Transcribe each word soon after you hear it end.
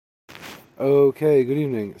Okay, good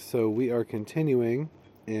evening. So we are continuing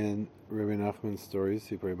in Rabbi Nachman's stories,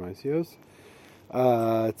 Sipurei Maisios.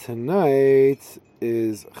 Tonight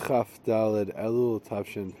is Chaf Daled Elul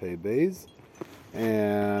Tavshin Pei Beis,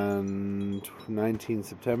 and 19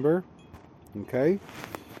 September, okay,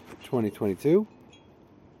 2022.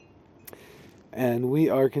 And we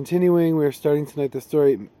are continuing, we are starting tonight the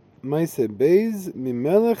story Maise Beis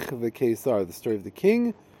Mimelech v'Keisar, the story of the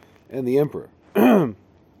king and the emperor.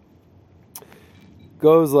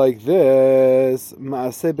 Goes like this.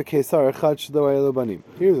 Here's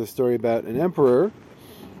a story about an emperor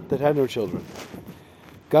that had no children.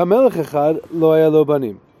 There's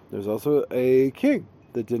also a king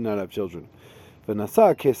that did not have children. So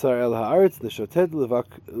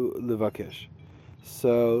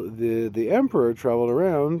the emperor traveled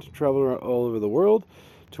all over the world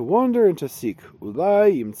to wander and to seek.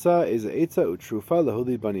 Maybe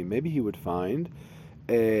he would find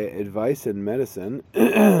advice and medicine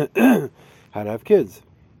how to have kids.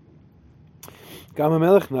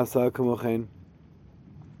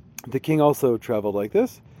 The king also traveled like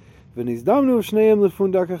this. Right,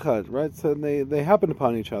 so they happened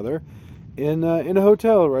upon each other in a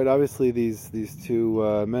hotel. Right, obviously these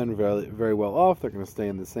two men very very well off. They're going to stay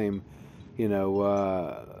in the same,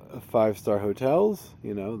 5-star hotels.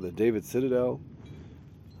 The David Citadel,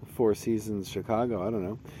 Four Seasons Chicago. I don't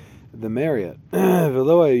know. The Marriott. They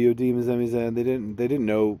didn't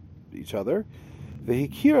know each other. Right,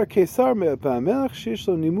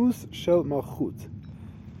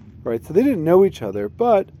 so they didn't know each other,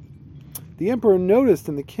 but the emperor noticed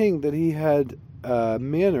in the king that he had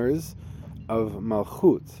manners of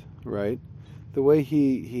malchut, right? The way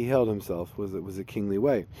he held himself was a kingly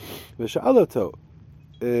way. He asked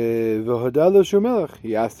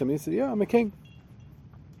him, he said, yeah, I'm a king.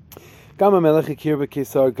 The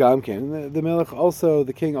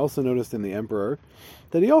king also noticed in the emperor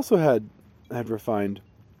that he also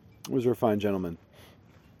was a refined gentleman.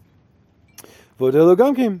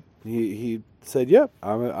 He said, "Yeah,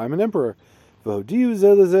 I'm an emperor." And they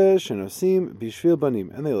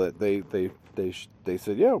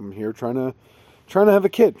said, "Yeah, I'm here trying to have a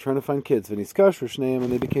kid, trying to find kids." And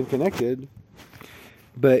they became connected.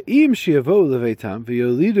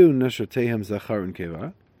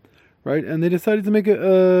 Right, and they decided to make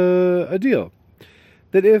a deal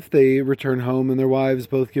that if they return home and their wives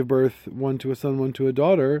both give birth, one to a son, one to a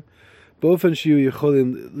daughter, in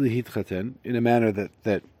a manner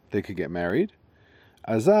that they could get married,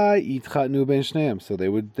 so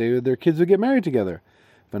their kids would get married together.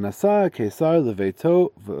 And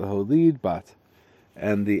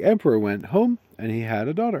the emperor went home and he had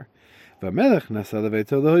a daughter. And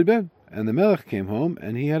the melech came home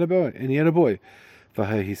and he had a boy. And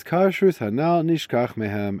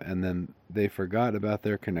then they forgot about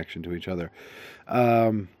their connection to each other.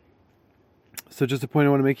 So just a point I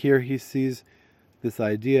want to make here, he sees this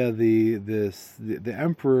idea, the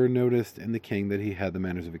emperor noticed in the king that he had the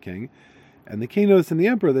manners of a king, and the king noticed in the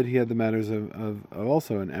emperor that he had the manners of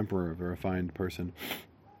also an emperor, of a refined person.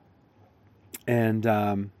 And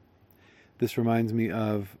this reminds me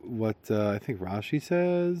of what I think Rashi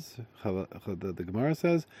says, the Gemara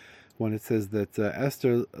says, when it says that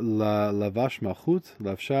Esther lavash malchut,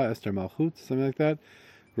 lavsha Esther malchut, something like that,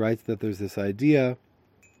 writes that there's this idea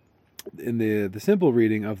in the simple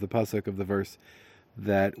reading of the pasuk of the verse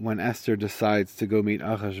that when Esther decides to go meet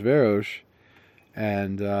Achashverosh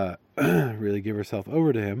and really give herself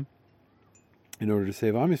over to him in order to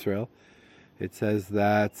save Am Yisrael, it says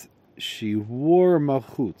that she wore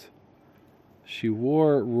malchut, she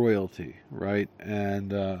wore royalty, right?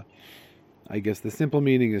 And I guess the simple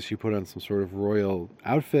meaning is she put on some sort of royal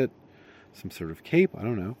outfit, some sort of cape, I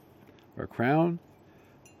don't know, or crown.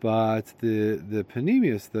 But the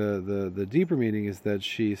panemius, the deeper meaning is that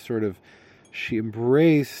she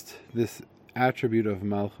embraced this attribute of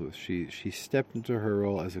malchus. She stepped into her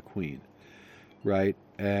role as a queen, right?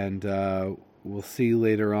 And we'll see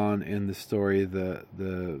later on in the story the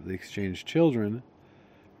exchanged children,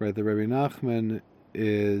 right? The Rabbi Nachman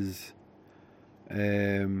is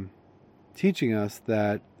teaching us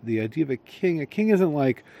that the idea of a king isn't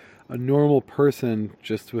like a normal person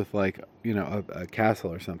just with a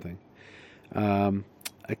castle or something. A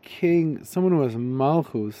king, someone who has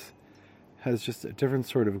malchus, has just a different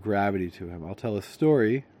sort of gravity to him. I'll tell a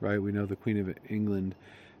story, right? We know the Queen of England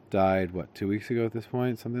died, 2 weeks ago at this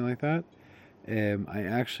point, something like that. I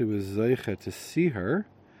actually was zeicha to see her.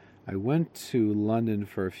 I went to London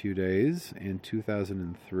for a few days in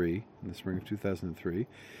 2003, in the spring of 2003.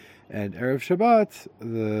 And Erev Shabbat,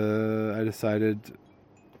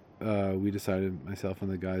 we decided, myself and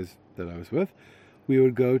the guys that I was with, we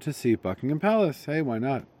would go to see Buckingham Palace. Hey, why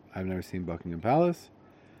not? I've never seen Buckingham Palace.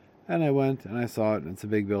 And I went and I saw it, and it's a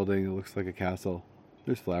big building. It looks like a castle.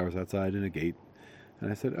 There's flowers outside and a gate. And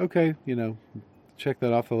I said, okay, check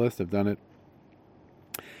that off the list. I've done it.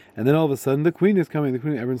 And then all of a sudden, the Queen is coming.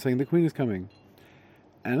 Everyone's saying the Queen is coming.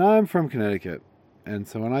 And I'm from Connecticut. And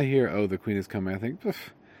so when I hear, oh, the Queen is coming, I think,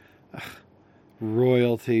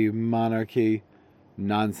 royalty, monarchy,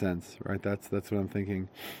 nonsense, right? That's what I'm thinking.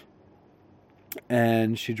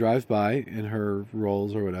 And she drives by in her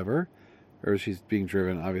Rolls or whatever, or she's being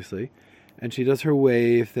driven, obviously, and she does her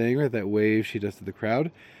wave thing, right? That wave she does to the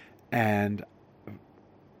crowd, and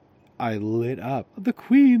I lit up. The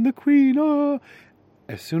Queen, oh!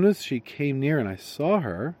 As soon as she came near and I saw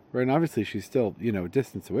her, right, and obviously she's still, a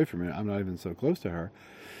distance away from me. I'm not even so close to her.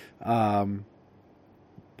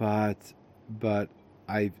 But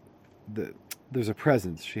there's a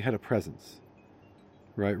presence. She had a presence.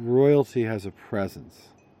 Right, royalty has a presence.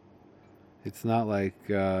 It's not like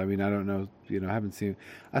I don't know. I haven't seen.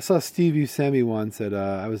 I saw Steve Buscemi once at.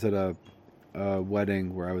 I was at a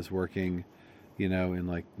wedding where I was working, in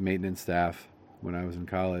like maintenance staff when I was in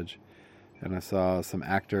college, and I saw some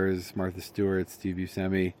actors: Martha Stewart, Steve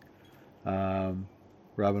Buscemi, Robin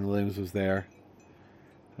Williams was there,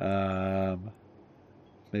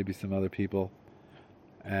 maybe some other people,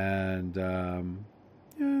 and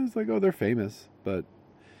it's like, oh, they're famous, but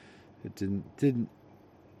it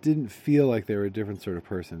didn't feel like they were a different sort of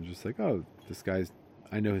person. Just like, oh, this guy's,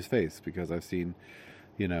 I know his face because I've seen,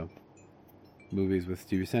 movies with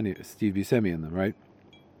Steve Buscemi in them, right?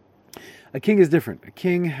 A king is different. A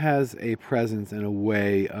king has a presence and a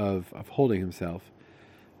way of holding himself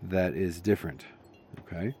that is different,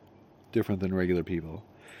 okay? Different than regular people.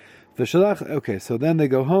 Okay, so then they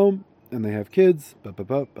go home and they have kids, and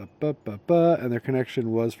their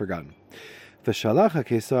connection was forgotten. V'shalacha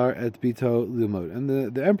Kesar et bito limod,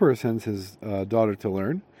 and the emperor sends his daughter to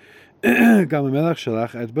learn. Gam hamelech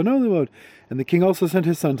shalach et bano limod, and the king also sent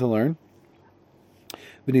his son to learn.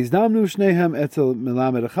 V'nizdamnu shnehem etzel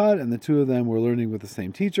melamed echad, and the two of them were learning with the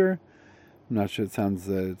same teacher. I'm not sure. It sounds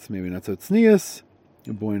it's maybe not so tznius.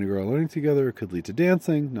 A boy and a girl learning together. It could lead to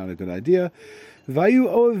dancing. Not a good idea. Vayu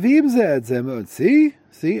oavim ze et ze mod. See,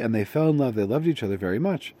 and they fell in love. They loved each other very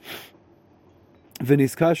much.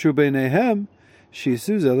 V'niskashu beinehem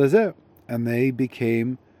shisu ze lezeh, and they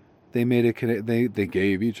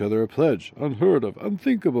gave each other a pledge, unheard of,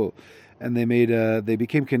 unthinkable, and they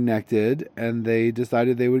became connected, and they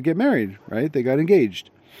decided they would get married. Right? They got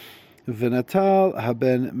engaged. V'natal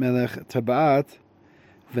haben melech tabaat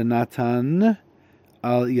v'natan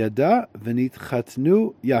al yada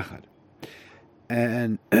v'nitchatnu yachad.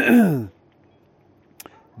 And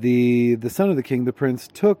the son of the king, the prince,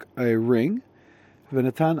 took a ring,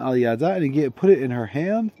 v'natan al yada, and he put it in her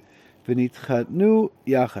hand, v'nitchatnu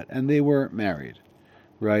yachad, and they were married.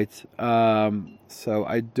 Right? So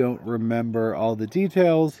I don't remember all the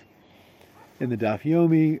details in the Daf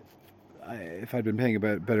Yomi. If I'd been paying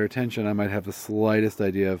better attention, I might have the slightest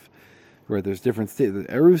idea of where there's different stages,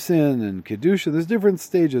 Erusin and Kedusha. There's different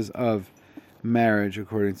stages of marriage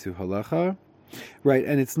according to halacha, right?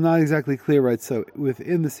 And it's not exactly clear, right? So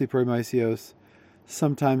within the Sipur Maisios,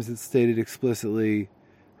 sometimes it's stated explicitly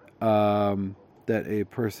that a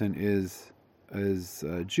person is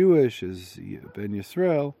Jewish, is Ben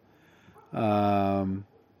Yisrael.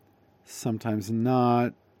 Sometimes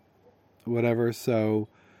not, whatever. So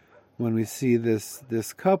when we see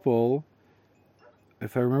this couple,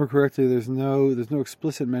 if I remember correctly, there's no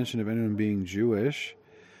explicit mention of anyone being Jewish.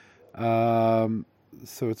 So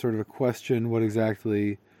it's sort of a question: what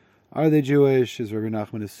exactly are they Jewish? Is Rabbi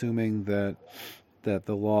Nachman assuming that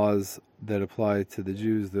the laws that apply to the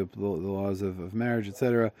Jews, the laws of marriage,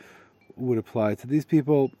 etc., would apply to these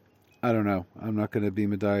people? I don't know. I'm not going to be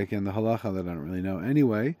medayik in the halacha that I don't really know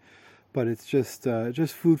anyway. But it's just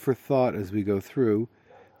food for thought as we go through,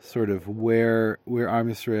 sort of where Am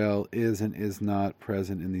Yisrael is and is not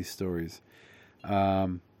present in these stories.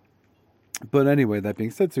 But anyway, that being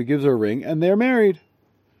said, so he gives her a ring, and they're married.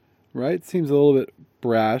 Right? Seems a little bit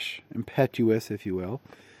brash, impetuous, if you will.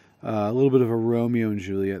 A little bit of a Romeo and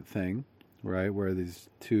Juliet thing, right? Where these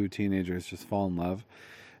two teenagers just fall in love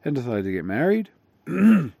and decide to get married.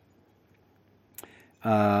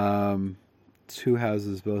 Two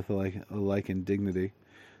houses both alike in dignity.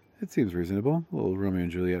 It seems reasonable. A little Romeo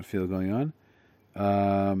and Juliet feel going on.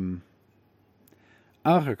 And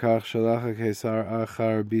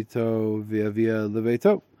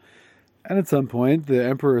at some point, the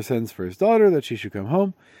emperor sends for his daughter that she should come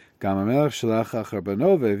home. The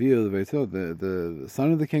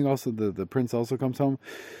son of the king also, the prince also comes home.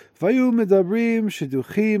 Vayu medabriim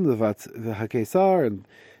shiduchim levat hakesar, and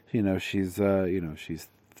she's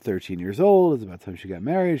 13 years old. It's about time she got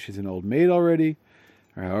married. She's an old maid already,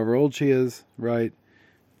 or however old she is, right?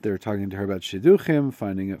 They're talking to her about shiduchim,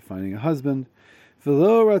 finding a husband.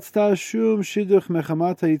 V'lo ratzta shum shiduch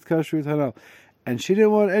mechamata yitkashru hanal, and she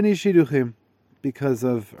didn't want any shiduchim because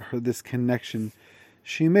of this connection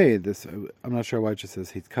she made. This, I'm not sure why it just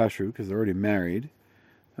says hitkashru, because they're already married.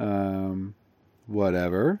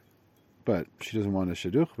 Whatever, but she doesn't want a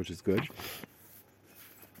shidduch, which is good.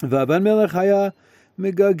 V'aban melech haya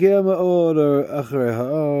megageh ma'od achrei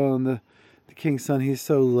ha'on. The king's son, he's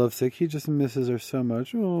so lovesick. He just misses her so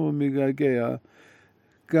much. Oh, megageh.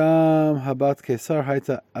 Gam habat kesar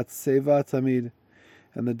haita atseva tamid.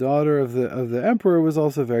 And the daughter of the emperor was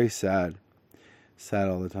also very sad. Sad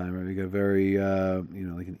all the time, right? We got very,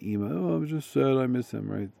 like an emo. Oh, I'm just sad. I miss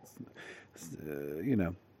him, right?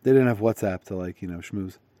 They didn't have WhatsApp to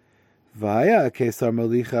schmooze. Vaya kesar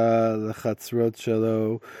malicha lechatzrot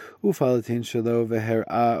shelo ufalatin shelo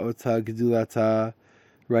veher'a ota gedulata.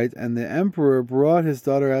 Right, and the emperor brought his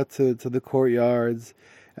daughter out to the courtyards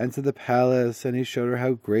and to the palace, and he showed her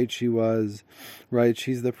how great she was. Right,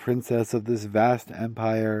 she's the princess of this vast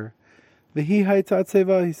empire. He said,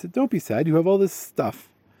 don't be sad, you have all this stuff.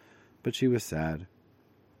 But she was sad.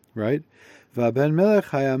 Right? And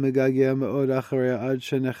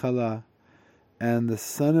the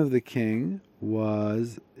son of the king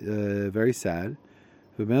was very sad.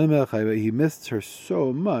 He missed her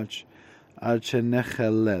so much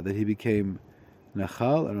that he became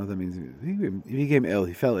nachal. I don't know what that means. He became ill.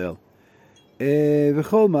 He fell ill. And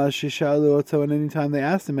anytime they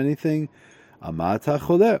asked him anything, what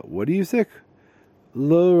are you sick?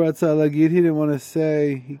 Lo ratza lagid. He didn't want to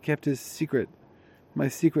say. He kept his secret. My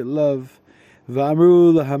secret love.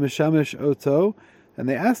 V'amru lahamishamish oto. And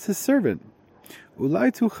they asked his servant,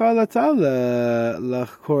 Ulai tuchal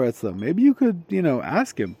lachkor etzlam. Maybe you could,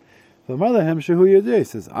 ask him. He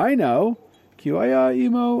says, I know.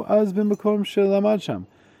 Because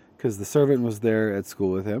the servant was there at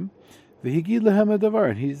school with him. And he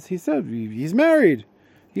said, he's married.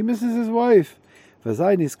 He misses his wife. And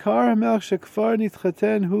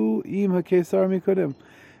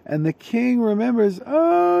the king remembers,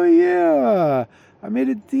 oh yeah, I made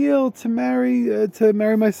a deal to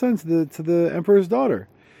marry my son to the emperor's daughter.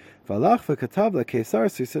 So he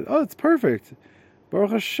said, oh, it's perfect.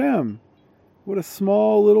 Baruch Hashem. What a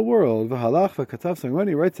small little world. So when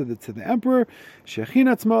he writes to the emperor, we're going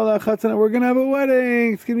to have a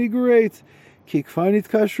wedding. It's going to be great. Hey,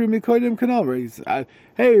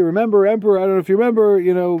 remember, Emperor, I don't know if you remember,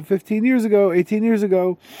 18 years ago,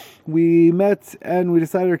 we met and we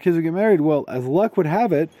decided our kids would get married. Well, as luck would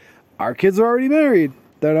have it, our kids are already married.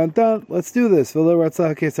 Dun, dun, dun, let's do this. The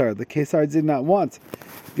Kesar did not want.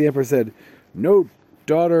 The emperor said, no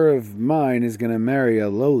daughter of mine is going to marry a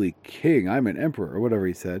lowly king. I'm an emperor, or whatever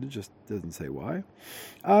he said. It just doesn't say why.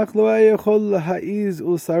 Right?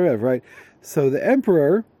 So the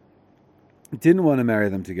emperor didn't want to marry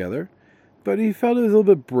them together, but he felt it was a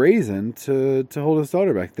little bit brazen to hold his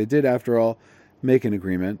daughter back. They did, after all, make an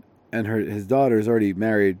agreement, and his daughter is already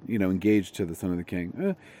married, engaged to the son of the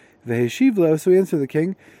king. So he answered the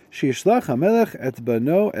king, Sheyishlach hamelech et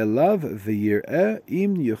bano elav v'yir'eh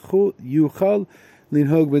im yuchal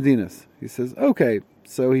linhog b'dinas. He says, okay,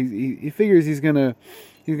 so he figures he's gonna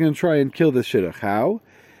try and kill this shidduch. How?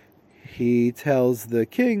 He tells the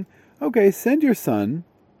king, okay, send your son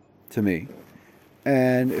to me,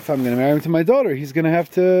 and if I'm going to marry him to my daughter, he's going to have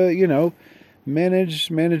to, manage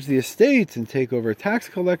the estate and take over tax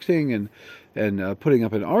collecting and putting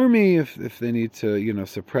up an army if they need to,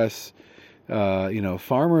 suppress,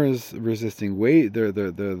 farmers resisting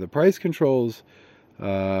the price controls,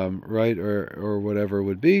 right, or whatever it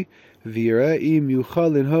would be.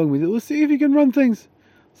 We'll see if he can run things.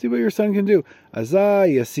 See what your son can do. And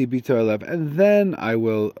then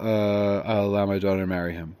I'll allow my daughter to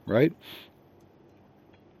marry him, right?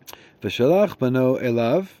 V'shalach bano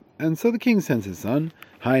elav, and so the king sends his son.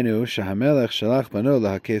 Hainu shahamelech shalach bano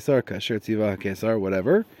lahakesar kasher tiva hakesar,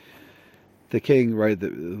 whatever. The king, right?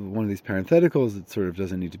 One of these parentheticals that sort of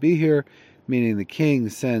doesn't need to be here, meaning the king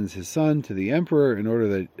sends his son to the emperor in order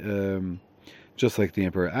that, just like the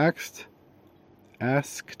emperor asked.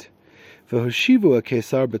 V'hoshivu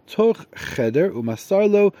hakesar betoch cheder umasar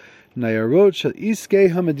lo nayarot shel iskei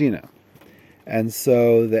hamadina. And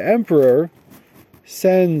so the emperor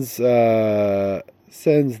sends the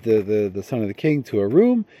son of the king to a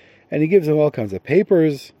room, and he gives him all kinds of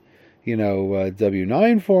papers,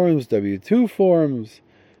 W-9 forms, W-2 forms,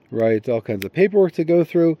 right? All kinds of paperwork to go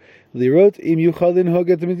through. Lirot im yuchal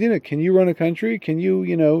linhog et medina. Can you run a country? Can you,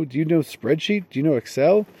 do you know spreadsheet? Do you know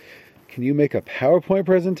Excel? Can you make a PowerPoint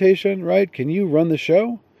presentation, right? Can you run the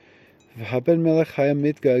show? He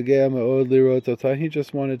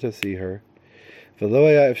just wanted to see her. He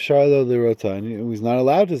was not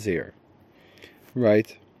allowed to see her,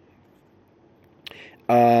 right?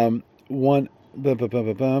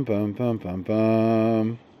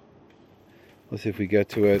 Let's see if we get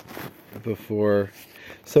to it before.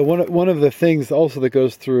 So one of the things also that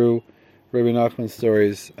goes through Rabbi Nachman's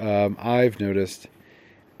stories, I've noticed,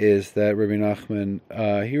 is that Rabbi Nachman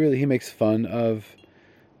he makes fun of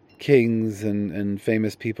kings and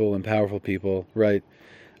famous people and powerful people, right?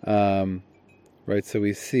 Right. So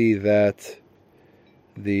we see that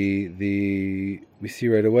we see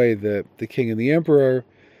right away that the king and the emperor,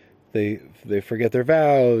 they forget their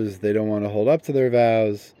vows. They don't want to hold up to their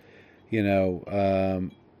vows. The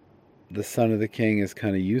son of the king is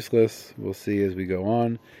kind of useless. We'll see as we go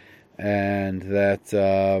on, and that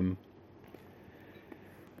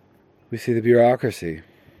we see the bureaucracy.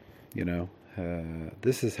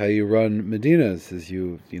 This is how you run Medinas: is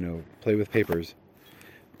you play with papers.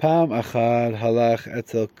 Pam achad halach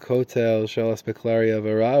etzel kotel shel aspeklaria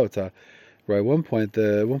v'raota. Right, one point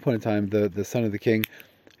in time, the son of the king,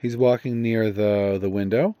 he's walking near the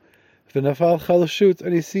window. V'nafal chalashut,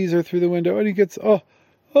 and he sees her through the window, and he gets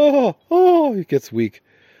he gets weak.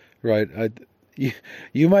 Right,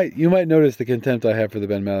 you might notice the contempt I have for the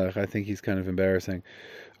Ben Melech. I think he's kind of embarrassing.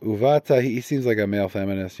 Uvata, he seems like a male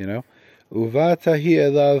feminist, Uvata hi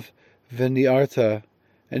elav v'niarta,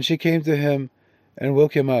 and she came to him and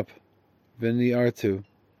woke him up. V'niartu.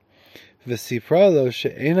 V'sipra lo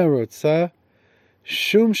she'ena rotza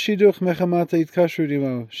shum shiduch mechamata yitkashru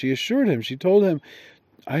dimo. She assured him, she told him,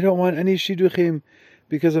 I don't want any shiduchim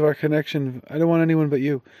because of our connection. I don't want anyone but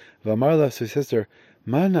you. V'amar la, so his sister,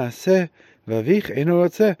 ma naseh v'avich eno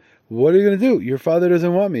rotzeh. What are you going to do? Your father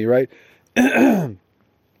doesn't want me, right?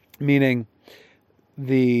 Meaning,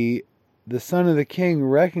 the son of the king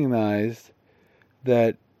recognized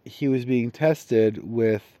that he was being tested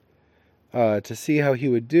with to see how he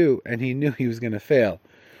would do, and he knew he was going to fail.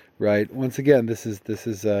 Right? Once again, this is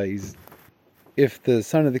if the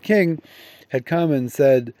son of the king had come and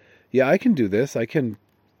said, "Yeah, I can do this. I can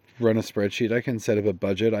run a spreadsheet. I can set up a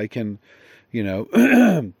budget. I can,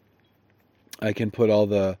 I can put all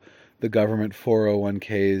the government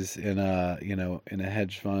 401ks in a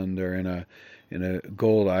hedge fund or in a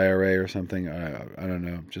gold IRA or something." I don't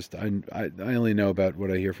know. Just I only know about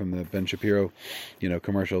what I hear from the Ben Shapiro,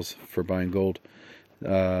 commercials for buying gold.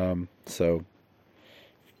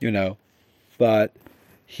 But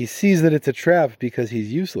he sees that it's a trap because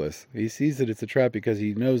he's useless. He sees that it's a trap because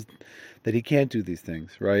he knows that he can't do these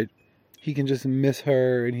things. Right? He can just miss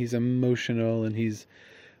her, and he's emotional, and he's,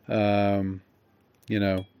 and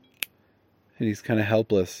he's kind of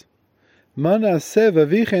helpless. Oh, what are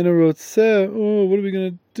we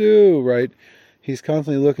going to do? Right? He's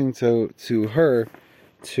constantly looking to her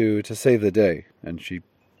to save the day. And she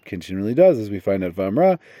continually does, as we find out.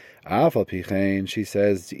 Vamra, Afal Pichain, she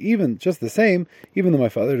says, even just the same, even though my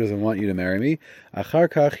father doesn't want you to marry me, Achar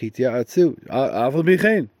Kach Hityaatsu, Afal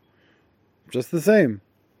Pichain. Just the same.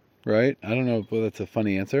 Right? I don't know, but that's a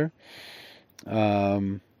funny answer.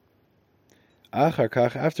 Achar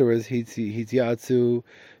Kach, afterwards, Hityaatsu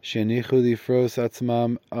Shenichu Lifros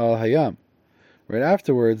Atzmam Al Hayam. Right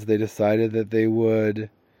afterwards, they decided that they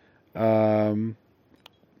would. They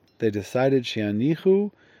decided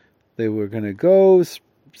Shenichu, they were going to go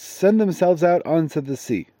send themselves out onto the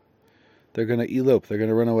sea. They're going to elope. They're going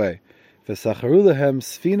to run away. V'sacharu lehem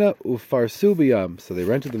sfina ufarsu b'yam. So they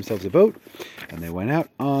rented themselves a boat, and they went out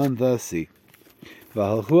on the sea.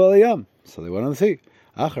 V'halchu alayam. So they went on the sea.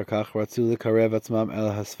 Achar kach ratzu lekarev atzmam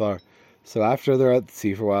el hasfar. So after they're at the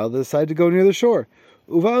sea for a while, they decided to go near the shore.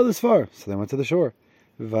 Uval hasfar. So they went to the shore.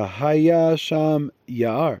 V'haya sham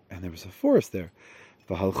ya'ar. And there was a forest there.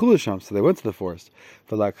 V'halchu l'sham. So they went to the forest.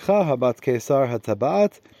 V'lakcha habat kesar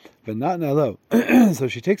hatabat v'natna lo. So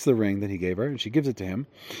she takes the ring that he gave her, and she gives it to him.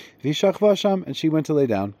 V'shachva sham. And she went to lay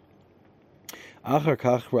down. Achar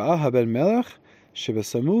kach ra'ah ben melech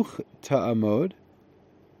shebesamuch ta'amod.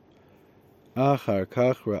 Achar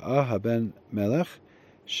kach ra'ah ben melech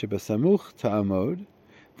shebesamuch ta'amod.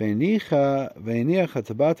 Ve'nicha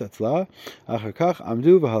tabat atzla. Achar kach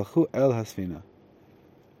amdu v'halchu el hasfina.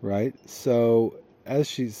 Right? So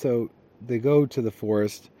they go to the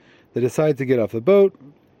forest. They decide to get off the boat.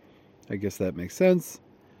 I guess that makes sense.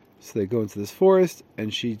 So they go into this forest,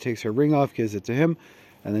 and she takes her ring off, gives it to him,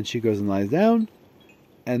 and then she goes and lies down.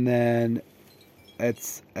 And then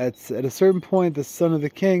at a certain point, the son of the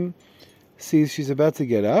king sees she's about to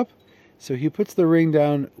get up, so he puts the ring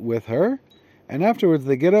down with her, and afterwards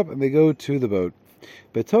they get up and they go to the boat.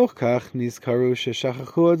 Betoch kach nizkaru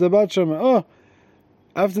sheshachachu adabat sham. Oh,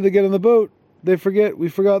 after they get on the boat, we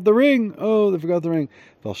forgot the ring. Oh, they forgot the ring.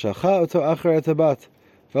 Right,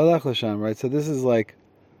 so this is like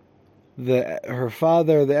her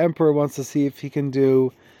father, the emperor, wants to see if he can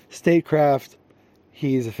do statecraft.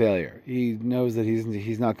 He's a failure. He knows that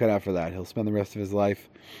he's not cut out for that. He'll spend the rest of his life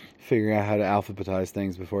figuring out how to alphabetize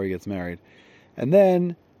things before he gets married. And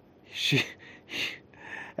then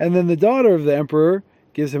the daughter of the emperor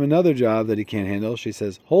gives him another job that he can't handle. She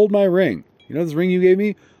says, "Hold my ring. You know this ring you gave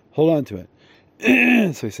me? Hold on to it."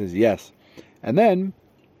 So he says, "Yes." And then,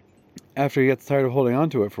 after he gets tired of holding on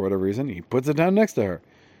to it for whatever reason, he puts it down next to her.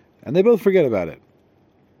 And they both forget about it.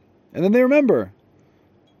 And then they remember.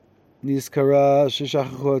 She forgot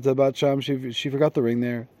the ring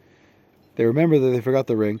there. They remember that they forgot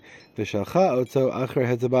the ring. So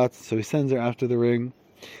he sends her after the ring.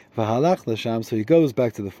 So he goes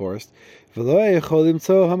back to the forest. He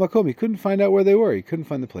couldn't find out where they were. He couldn't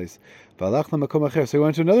find the place. So he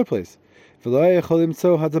went to another place.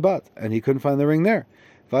 And he couldn't find the ring there.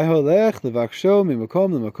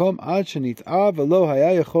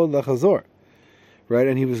 Right,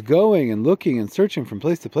 and he was going and looking and searching from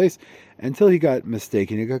place to place until he got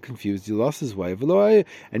mistaken, he got confused, he lost his way,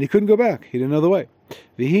 and he couldn't go back. He didn't know the way.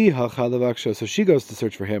 So she goes to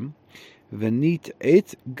search for him.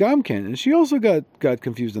 And she also got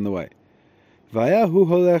confused on the way.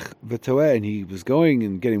 And he was going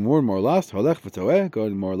and getting more and more lost.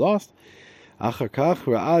 Going more lost.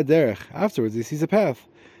 Afterwards, he sees a path.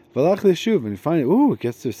 And he finds it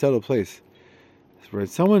gets to a settled place. Right,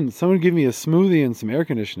 someone give me a smoothie and some air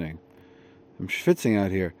conditioning. I'm schwitzing out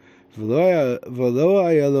here. He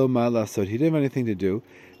didn't have anything to do.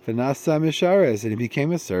 And he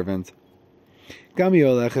became a servant.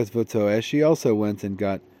 She also went and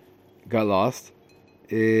got lost.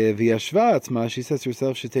 She says to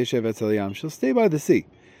herself, she'll stay by the sea.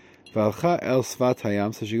 So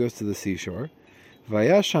she goes to the seashore.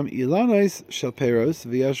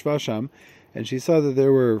 And she saw that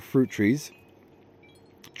there were fruit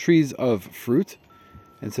trees of fruit,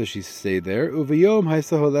 and so she stayed there. And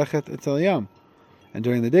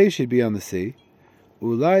during the day she'd be on the sea.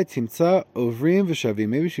 Maybe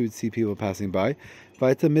she would see people passing by.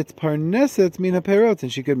 And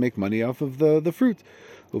she could make money off of the fruit.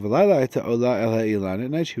 At night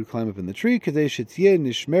she would climb up in the tree.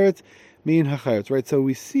 Right, so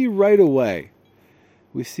we see right away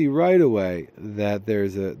that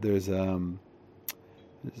there's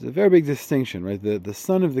a very big distinction, right? The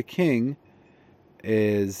son of the king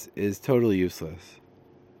is totally useless.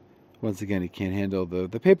 Once again, he can't handle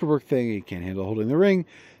the paperwork thing. He can't handle holding the ring.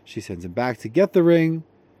 She sends him back to get the ring,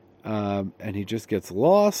 and he just gets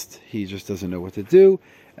lost. He just doesn't know what to do.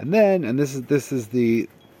 And this is the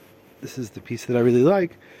piece that I really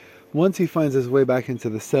like. Once he finds his way back into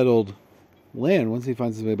the settled land, once he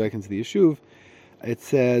finds his way back into the yeshuv, it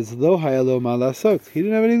says lo hayalo ma lasot. He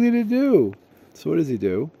didn't have anything to do. So what does he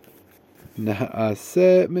do?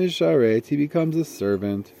 Na'aseh misharet. He becomes a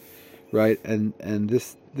servant, right? And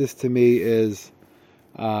this to me is,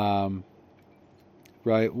 right.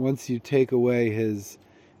 Once you take away his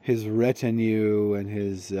retinue and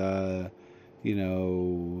his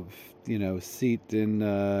seat in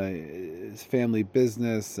his family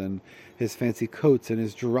business and his fancy coats and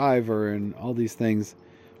his driver and all these things,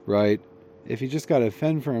 right? If he just got to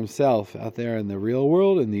fend for himself out there in the real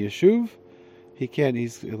world, in the yeshuv, he can't.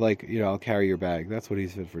 He's like, I'll carry your bag. That's what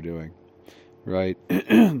he's fit for doing, right?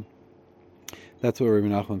 That's what Rabbi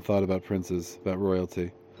Nachman thought about princes, about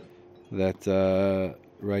royalty. That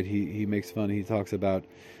right? He makes fun. He talks about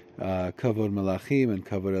kavod malachim and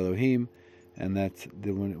kavod Elohim, and that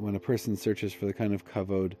when a person searches for the kind of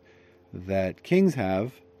kavod that kings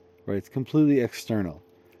have, right, it's completely external,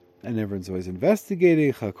 and everyone's always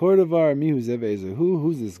investigating. Chakor davar mi who's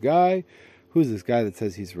this guy? Who's this guy that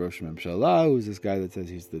says he's Rosh Memshalah? Who's this guy that says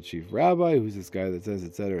he's the chief rabbi? Who's this guy that says,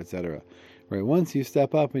 etc., etc.? Right. Once you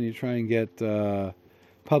step up and you try and get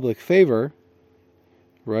public favor,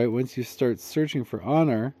 right? Once you start searching for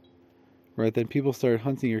honor, right? Then people start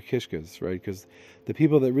hunting your kishkas, right? Because the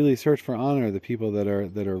people that really search for honor are the people that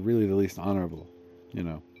are really the least honorable,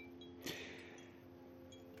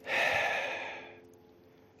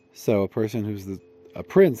 So a person who's a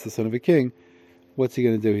prince, the son of a king, what's he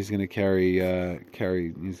going to do? He's going to carry.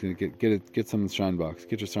 He's going to get some shine box.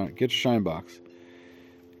 Get your shine box.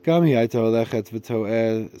 So the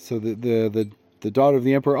daughter of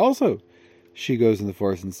the emperor also, she goes in the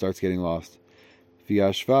forest and starts getting lost.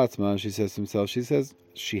 V'yashvatzma, she says to himself, she says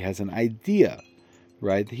she has an idea,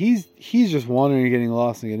 right? He's just wandering and getting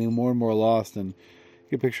lost and getting more and more lost, and you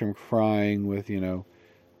can picture him crying with,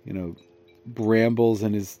 brambles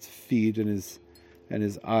in his feet, and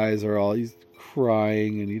his eyes are all, he's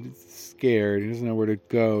crying and he's scared, he doesn't know where to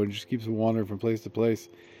go, and just keeps wandering from place to place.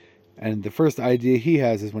 And the first idea he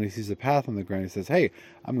has is when he sees a path on the ground, he says, hey,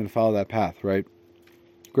 I'm going to follow that path, right?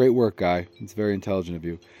 Great work, guy. It's very intelligent of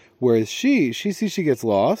you. Whereas she sees she gets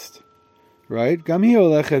lost, right? Gam hi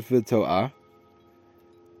olechet v'to'ah.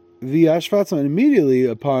 V'yashvatzma, and immediately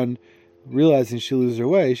upon realizing she loses her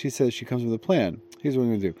way, she says she comes with a plan. Here's what I'm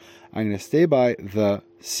going to do. I'm going to stay by the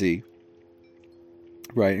sea,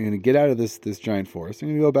 right? I'm going to get out of this giant forest. I'm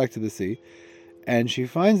going to go back to the sea. And she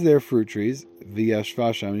finds there fruit trees,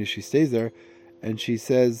 v'yashvasha, I mean, she stays there, and she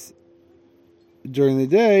says during the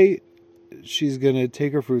day, she's going to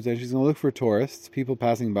take her fruits and she's going to look for tourists, people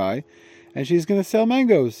passing by, and she's going to sell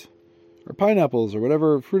mangoes or pineapples or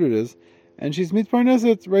whatever fruit it is. And she's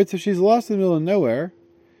mitparneset, right? So she's lost in the middle of nowhere,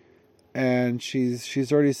 and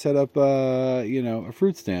she's already set up a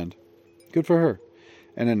fruit stand. Good for her.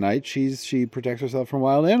 And at night she protects herself from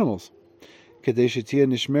wild animals. Kedei shetia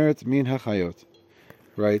nishmeret min hachayot.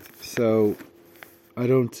 Right? So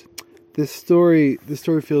this story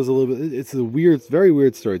feels a little bit, it's a weird, very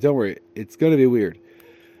weird story. Don't worry, it's going to be weird.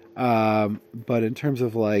 But in terms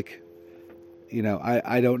of I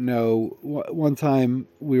don't know. One time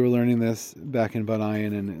we were learning this back in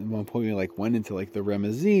Banayan, and at one point we went into the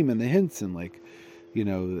remezim and the hints and what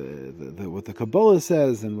the Kabbalah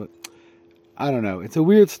says and what, I don't know. It's a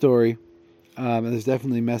weird story, and there's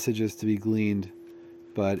definitely messages to be gleaned,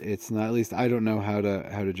 but it's not. At least I don't know how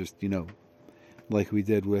to just like we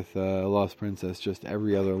did with Lost Princess. Just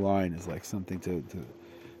every other line is something to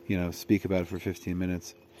speak about for 15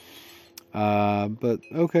 minutes. But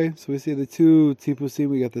okay, so we see the two tipusim.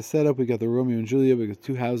 We got the setup. We got the Romeo and Juliet. We got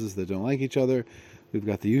two houses that don't like each other. We've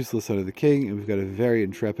got the useless son of the king, and we've got a very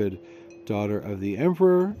intrepid daughter of the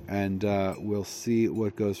emperor. And we'll see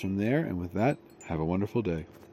what goes from there. And with that, have a wonderful day.